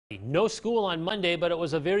right, no school on Monday, but it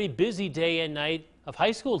was a very busy day and night of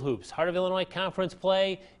high school hoops. Heart of Illinois Conference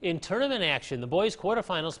play in tournament action. The boys'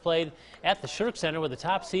 quarterfinals played at the Shirk Center with the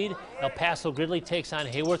top seed. El Paso Gridley takes on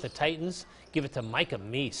Hayworth. The Titans give it to Micah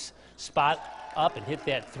Meese. Spot up and hit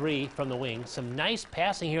that three from the wing. Some nice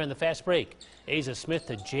passing here in the fast break. Asa Smith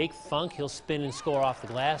to Jake Funk. He'll spin and score off the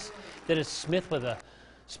glass. Then it's Smith with a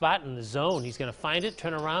spot in the zone. He's going to find it,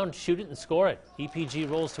 turn around, shoot it, and score it. EPG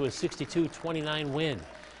rolls to a 62-29 win.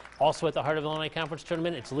 Also at the Heart of Illinois Conference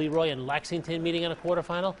Tournament, it's Leroy and Lexington meeting in a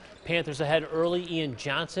quarterfinal. Panthers ahead early. Ian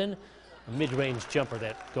Johnson, a mid-range jumper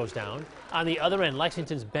that goes down. On the other end,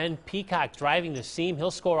 Lexington's Ben Peacock driving the seam.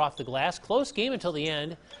 He'll score off the glass. Close game until the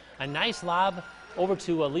end. A nice lob over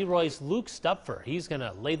to Leroy's Luke Stupfer. He's going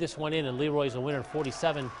to lay this one in, and Leroy's a winner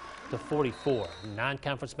 47-44.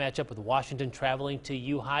 Non-conference matchup with Washington traveling to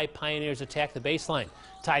U-High. Pioneers attack the baseline.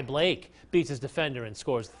 Ty Blake beats his defender and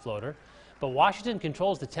scores the floater. But Washington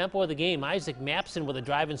controls the tempo of the game. Isaac Mapson with a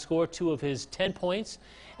drive and score, 2 of his 10 points.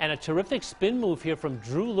 And a terrific spin move here from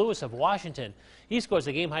Drew Lewis of Washington. He scores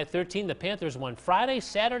a game-high 13. The Panthers won Friday,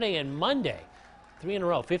 Saturday, and Monday. 3 in a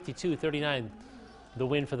row, 52-39, the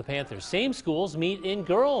win for the Panthers. Same schools meet in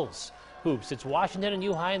girls hoops. It's Washington and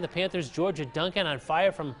U-High, and the Panthers' Georgia Duncan on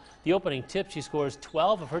fire from the opening tip. She scores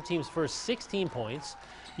 12 of her team's first 16 points.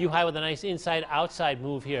 U-High with a nice inside-outside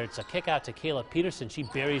move here. It's a kick out to Kayla Peterson. She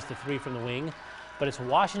buries the three from the wing. But it's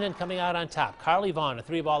Washington coming out on top. Carly Vaughn, a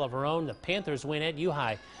three-ball of her own. The Panthers win at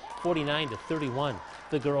U-High, 49-31.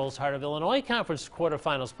 The girls' Heart of Illinois Conference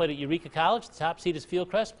quarterfinals played at Eureka College. The top seed is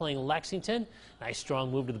Fieldcrest playing Lexington. Nice strong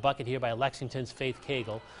move to the bucket here by Lexington's Faith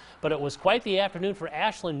Cagle. But it was quite the afternoon for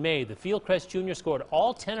Ashlyn May. The Fieldcrest junior scored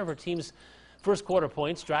all 10 of her team's first quarter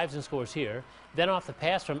points, drives and scores here. Then off the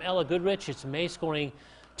pass from Ella Goodrich, it's May scoring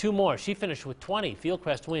 2 more. She finished with 20.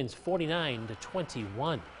 Fieldcrest wins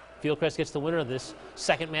 49-21. Fieldcrest gets the winner of this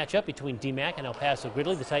second matchup between DMAC and El Paso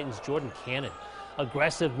Gridley. The Titans' Jordan Cannon.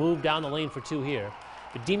 Aggressive move down the lane for 2 here.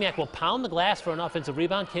 But DMAC will pound the glass for an offensive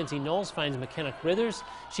rebound. Kenzie Knowles finds McKenna Crithers.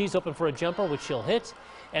 She's open for a jumper, which she'll hit.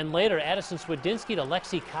 And later, Addison Swedinsky to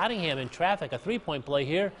Lexi Cottingham in traffic. A three-point play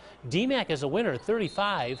here. DMAC is a winner,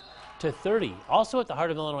 35-30. Also at the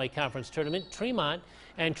Heart of Illinois Conference Tournament, Tremont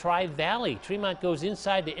and Tri-Valley. Tremont goes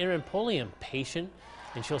inside to Erin Pulliam, patient,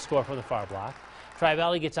 and she'll score from the far block.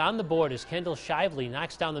 Tri-Valley gets on the board as Kendall Shively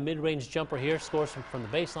knocks down the mid-range jumper here, scores from the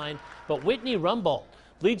baseline. But Whitney Rumbold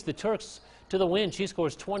leads the Turks to the win. She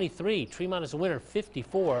scores 23. Tremont is a winner,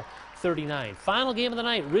 54-39. Final game of the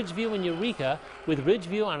night, Ridgeview and Eureka, with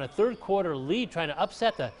Ridgeview on a third-quarter lead, trying to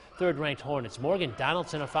upset the third-ranked Hornets. Morgan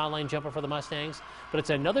Donaldson, a foul line jumper for the Mustangs. But it's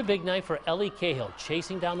another big night for Ellie Cahill,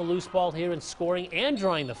 chasing down the loose ball here and scoring and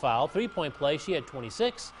drawing the foul. Three-point play, she had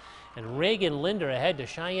 26. And Reagan Linder ahead to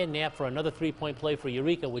Cheyenne Knapp for another three-point play for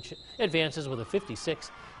Eureka, which advances with a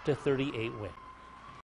 56-38 win.